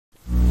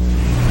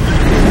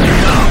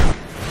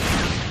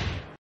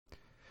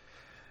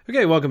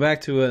Okay, welcome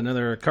back to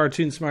another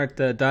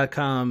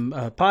CartoonSmart.com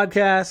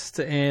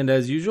podcast, and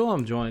as usual,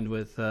 I'm joined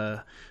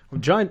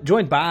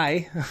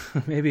by,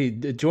 maybe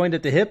joined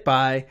at the hip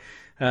by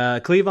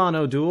Cleavon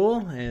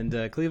O'Doul. And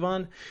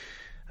Cleavon,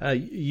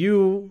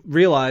 you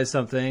realized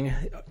something.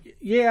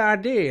 Yeah, I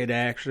did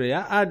actually.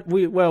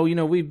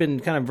 We've been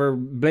kind of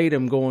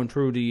verbatim going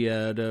through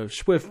the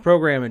Swift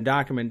program and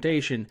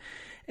documentation,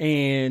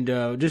 and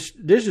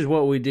this is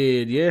what we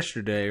did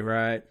yesterday,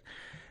 right?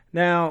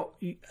 Now,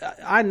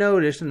 I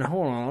noticed, and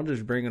hold on, I'll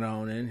just bring it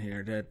on in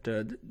here,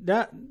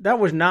 that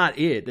was not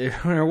it.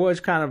 There was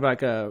kind of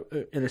like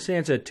in a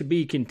sense, a to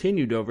be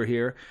continued over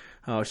here.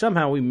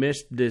 Somehow we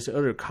missed this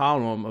other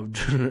column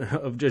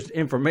of just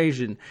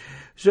information.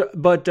 So,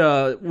 but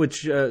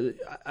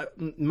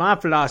my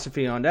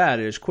philosophy on that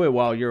is quit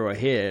while you're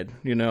ahead,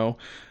 you know.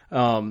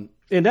 And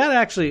that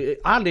actually,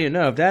 oddly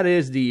enough, that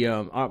is the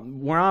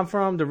where I'm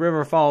from, the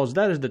River Falls.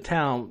 That is the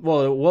town.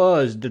 Well, it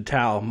was the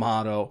town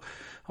motto.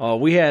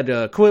 We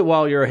had quit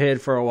while you're ahead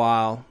for a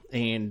while,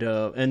 and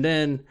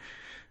then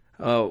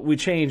we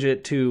changed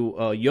it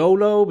to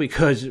YOLO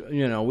because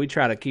we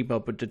try to keep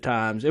up with the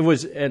times. It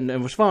was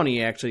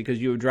funny actually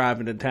because you were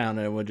driving to town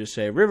and it would just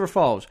say River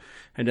Falls,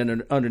 and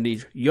then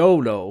underneath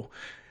YOLO,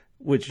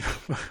 which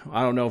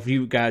I don't know if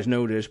you guys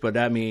know this, but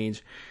that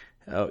means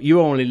you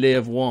only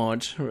live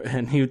once,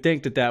 and you'd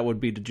think that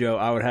would be the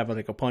joke. I would have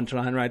like a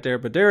punchline right there,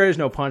 but there is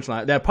no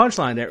punchline. That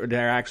punchline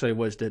there actually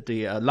was that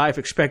the life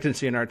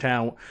expectancy in our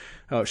town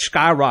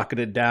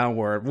skyrocketed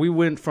downward. We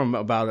went from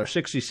about a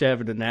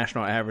 67, the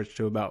national average,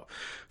 to about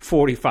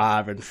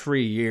 45 in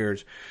 3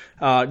 years.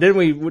 Then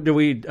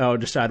we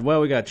decided,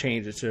 well, we got to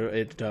change it.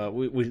 So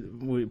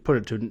we put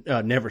it to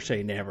never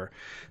say never,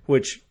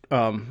 which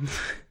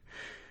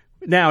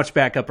now it's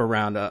back up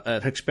around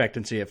an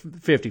expectancy of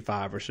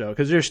 55 or so,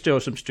 because there's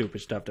still some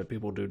stupid stuff that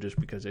people do just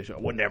because they say,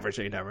 "We'll never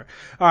say never."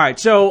 All right,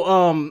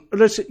 so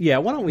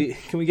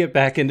can we get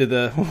back into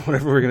the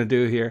whatever we're going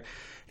to do here?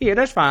 Yeah,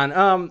 that's fine.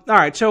 All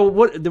right, so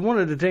one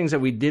of the things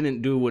that we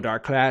didn't do with our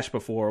class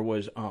before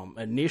was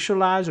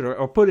initialize it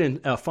or put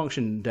in a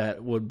function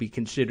that would be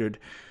considered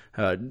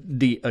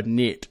the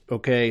init.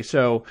 Okay,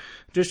 so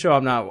just so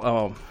I'm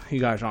not, you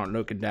guys aren't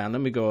looking down,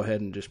 let me go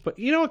ahead and just put,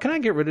 can I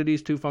get rid of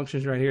these two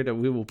functions right here that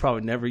we will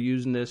probably never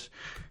use in this?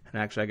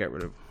 And actually, I got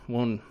rid of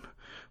one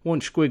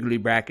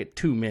squiggly bracket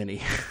too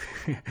many.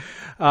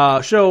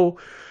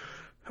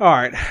 All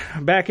right,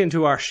 back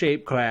into our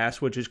shape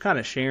class, which is kind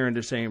of sharing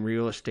the same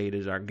real estate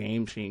as our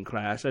game scene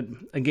class.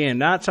 And again,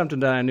 not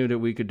something that I knew that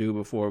we could do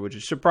before, which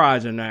is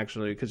surprising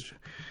actually, because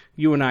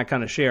you and I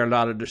kind of share a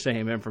lot of the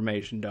same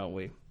information, don't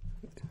we?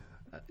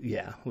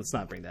 Yeah, let's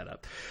not bring that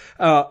up.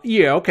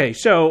 Okay,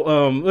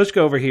 so let's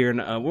go over here, and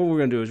what we're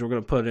going to do is we're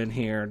going to put in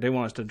here, they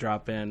want us to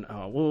drop in,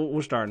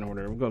 we'll start in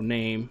order. We'll go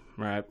name,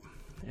 right,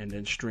 and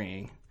then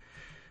string.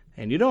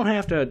 And you don't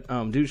have to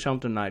do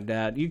something like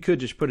that. You could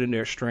just put in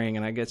there string,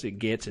 and I guess it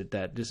gets it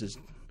that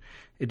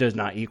it does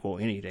not equal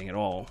anything at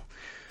all.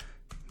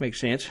 Makes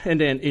sense.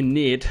 And then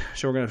init,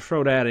 so we're going to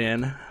throw that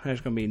in.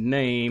 That's going to be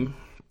name,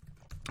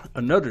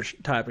 another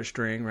type of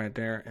string right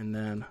there, and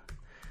then...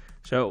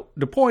 So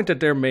the point that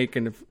they're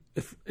making,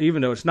 if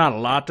even though it's not a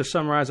lot to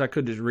summarize, I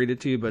could just read it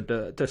to you, but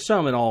to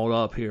sum it all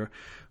up here,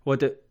 we're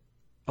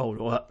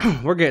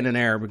getting an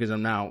error because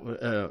I'm now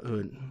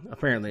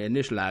apparently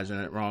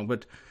initializing it wrong.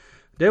 But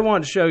they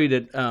wanted to show you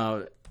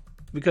that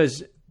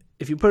because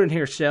if you put in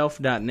here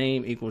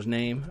self.name equals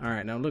name, all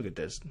right, now look at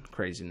this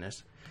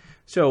craziness.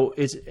 So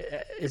it's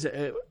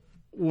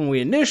when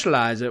we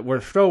initialize it,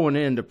 we're throwing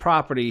in the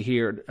property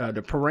here,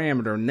 the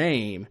parameter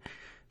name.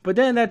 But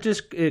then that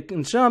just,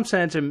 in some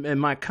sense, it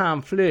might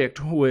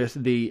conflict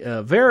with the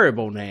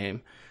variable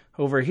name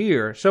over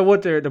here. So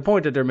the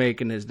point that they're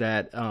making is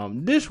that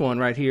this one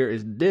right here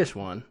is this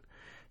one,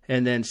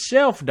 and then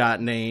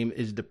self.name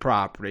is the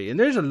property. And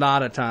there's a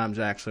lot of times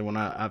actually when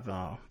I've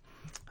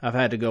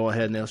had to go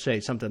ahead and they'll say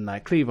something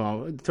like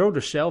Cleavon, throw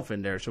the self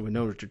in there so we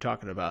know what you're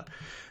talking about.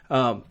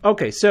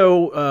 Okay,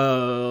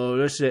 so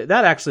let's see.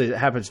 That actually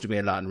happens to me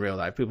a lot in real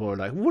life. People are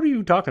like, "What are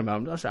you talking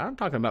about?" I say, "I'm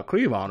talking about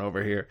Cleavon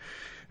over here."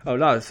 A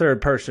lot of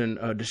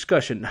third-person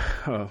discussion.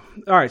 All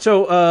right,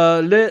 so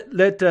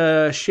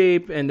let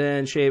shape and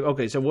then shape.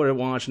 Okay, so what it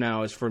wants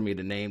now is for me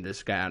to name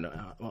this guy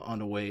on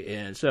the way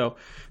in. So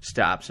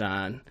stop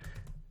sign.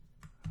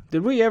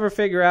 Did we ever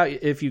figure out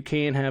if you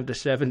can have the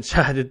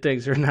 7-sided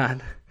things or not?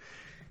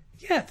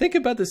 Yeah, think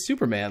about the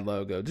Superman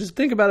logo. Just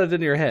think about it in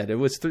your head. It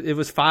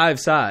was 5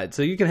 sides,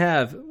 so you can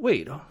have.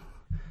 Wait,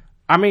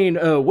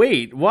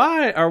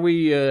 why are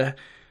we?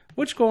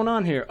 What's going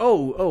on here?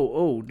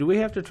 Oh, do we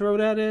have to throw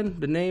that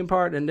in, the name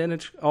part, and then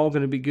it's all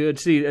going to be good?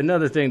 See,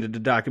 another thing that the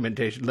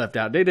documentation left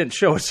out, they didn't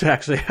show us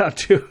actually how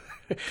to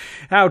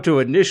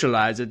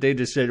initialize it. They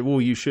just said,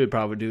 well, you should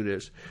probably do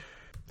this.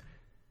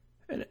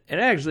 And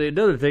actually,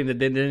 another thing that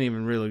they didn't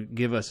even really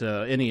give us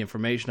any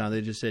information on,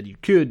 they just said you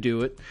could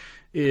do it.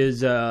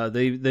 is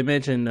they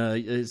mention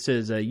it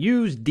says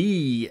use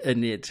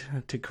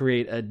D-init to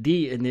create a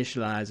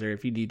deinitializer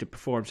if you need to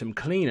perform some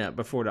cleanup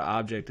before the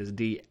object is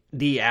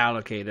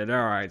deallocated.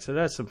 All right, so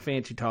that's some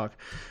fancy talk,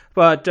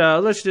 but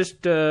let's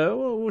just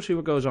we'll see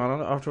what goes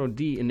on. I'll throw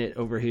D-init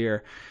over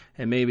here,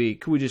 and maybe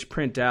could we just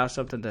print out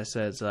something that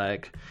says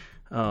like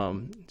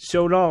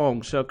so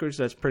long, suckers.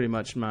 That's pretty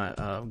much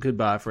my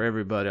goodbye for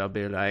everybody. I'll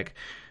be like,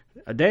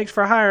 thanks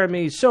for hiring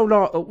me. So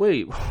long. Oh,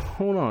 wait,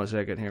 hold on a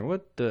second here.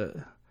 What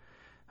the?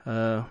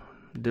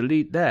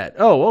 Delete that.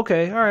 Oh,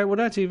 okay. All right. Well,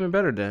 that's even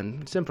better then.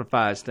 It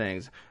simplifies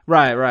things.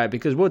 Right.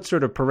 Because what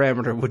sort of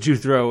parameter would you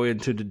throw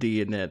into the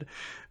D-init?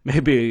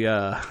 Maybe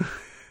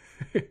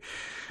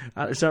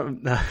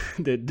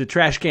the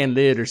trash can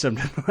lid or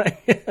something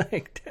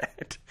like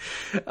that.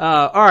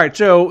 All right.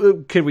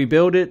 So can we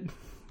build it?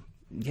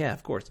 Yeah,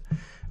 of course.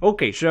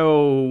 Okay,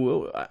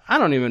 so I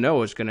don't even know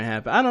what's going to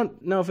happen. I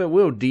don't know if it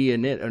will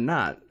D-init or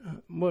not.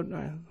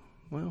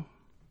 Well,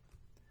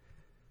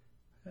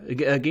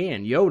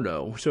 again,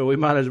 YOLO. So we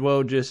might as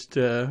well just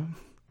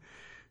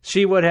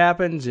see what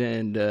happens.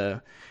 And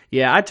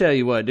yeah, I tell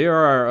you what, there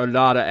are a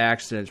lot of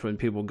accidents when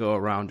people go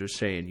around just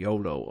saying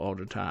YOLO all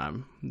the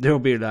time. They'll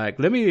be like,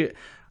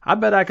 I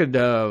bet I could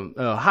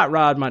hot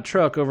rod my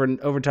truck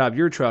over top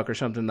your truck or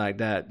something like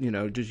that,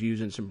 just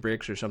using some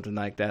bricks or something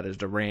like that as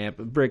the ramp.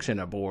 Bricks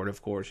and a board,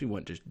 of course. You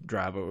wouldn't just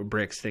drive over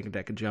bricks thinking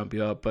that could jump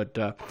you up. But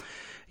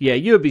yeah,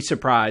 you'd be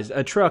surprised.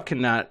 A truck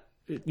cannot.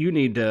 You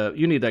need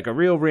like a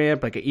real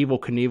ramp, like an Evel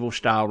Knievel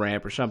style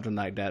ramp or something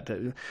like that.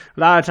 A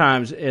lot of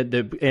times,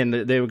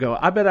 they would go,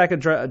 I bet I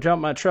could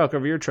jump my truck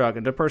over your truck.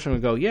 And the person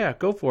would go, yeah,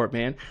 go for it,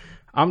 man.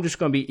 I'm just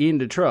going to be in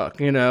the truck,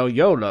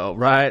 YOLO,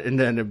 right? And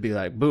then it'd be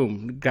like,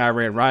 boom, the guy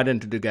ran right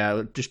into the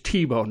guy, just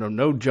T-boned him,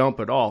 no jump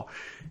at all.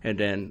 And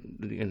then,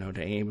 the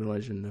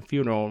ambulance and the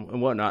funeral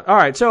and whatnot. All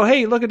right, so,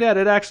 hey, look at that.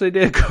 It actually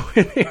did go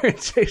in there and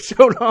say,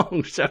 so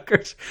long,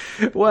 suckers.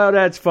 Well,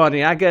 that's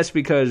funny. I guess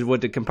because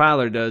what the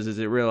compiler does is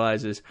it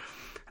realizes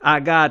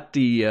I got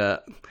the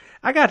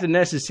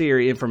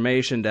necessary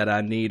information that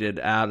I needed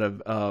out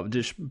of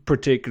this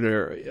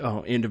particular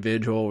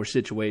individual or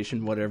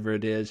situation, whatever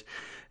it is.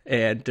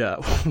 And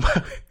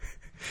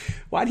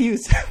why do you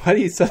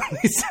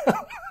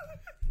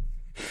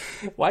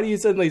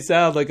suddenly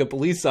sound like a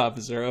police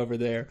officer over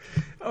there?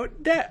 Oh,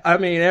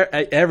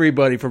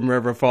 everybody from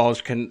River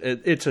Falls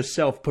it's a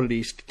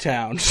self-policed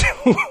town, so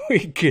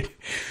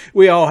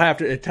we all have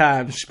to at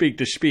times speak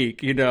to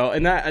speak,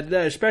 and that's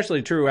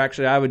especially true.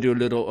 Actually, I would do a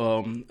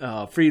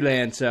little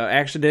freelance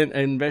accident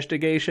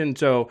investigation.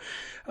 So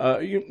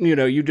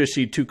you just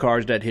see two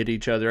cars that hit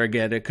each other.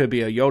 Again, it could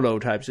be a YOLO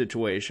type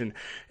situation.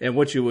 And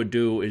what you would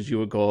do is you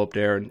would go up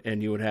there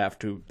and you would have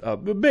to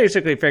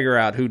basically figure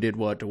out who did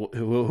what to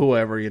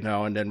whoever,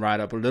 and then write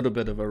up a little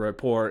bit of a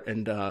report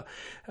and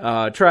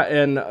try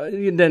and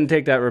you then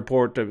take that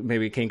report to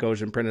maybe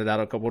Kinko's and print it out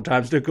a couple of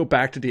times to go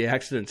back to the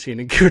accident scene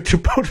and give it to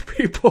both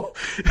people.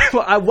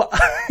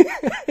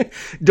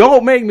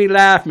 Don't make me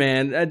laugh,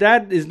 man.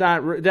 That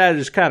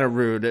is kind of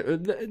rude.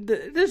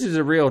 This is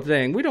a real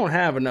thing. We don't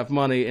have enough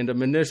money in the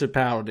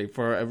municipality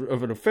for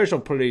an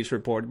official police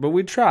report, but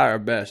we try our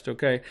best,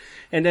 okay?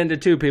 And then the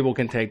two people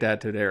can take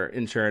that to their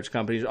insurance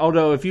companies.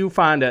 Although if you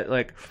find that,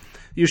 like,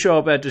 you show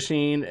up at the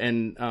scene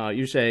and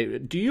you say,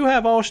 do you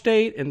have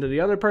Allstate? And to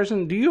the other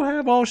person, do you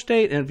have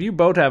Allstate? And if you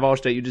both have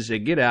Allstate, you just say,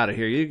 get out of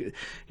here.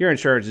 Your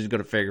insurance is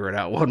going to figure it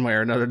out one way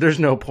or another. There's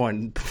no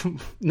point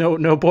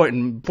no point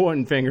in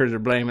pointing fingers or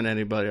blaming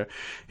anybody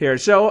here.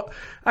 So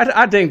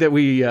I think that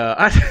we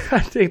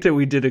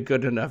did a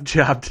good enough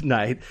job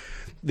tonight.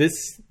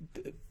 This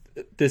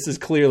is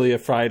clearly a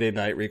Friday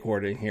night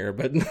recording here,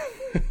 but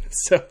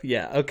so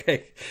yeah,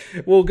 okay.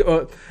 We'll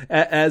go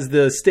as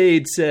the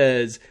stage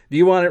says. Do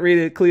you want to read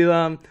it,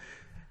 Cleveland?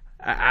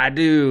 I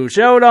do.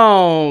 So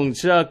long,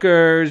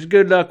 suckers.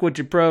 Good luck with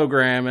your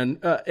program,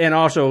 and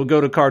also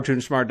go to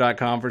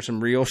cartoonsmart.com for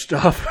some real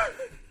stuff.